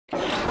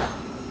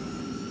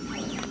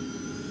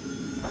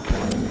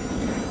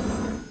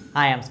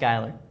Hi, I'm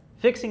Skylar.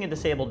 Fixing a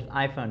disabled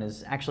iPhone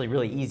is actually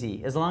really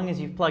easy as long as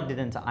you've plugged it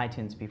into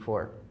iTunes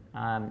before.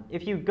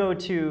 If you go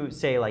to,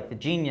 say, like the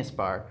Genius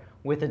Bar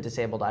with a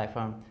disabled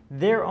iPhone,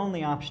 their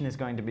only option is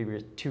going to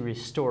be to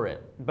restore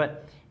it.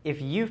 But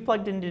if you've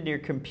plugged it into your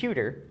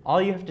computer,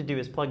 all you have to do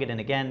is plug it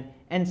in again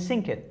and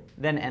sync it,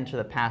 then enter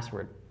the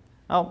password.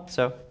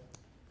 So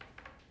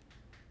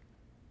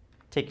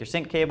take your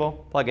sync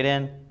cable, plug it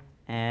in,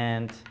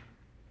 and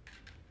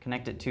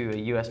connect it to a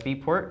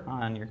USB port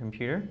on your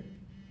computer.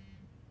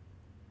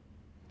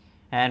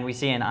 And we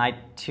see in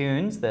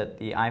iTunes that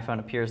the iPhone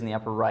appears in the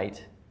upper right.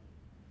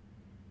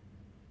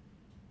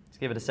 Let's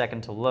give it a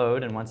second to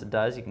load, and once it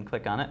does, you can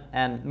click on it.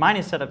 And mine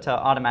is set up to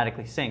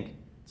automatically sync.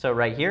 So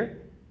right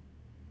here,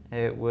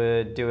 it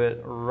would do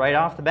it right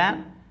off the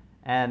bat,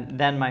 and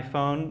then my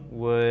phone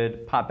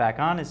would pop back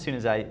on as soon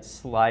as I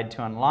slide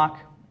to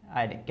unlock.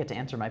 I'd get to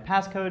enter my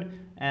passcode,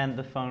 and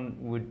the phone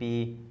would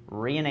be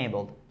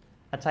re-enabled.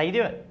 That's how you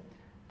do it.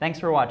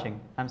 Thanks for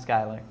watching. I'm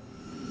Skylar.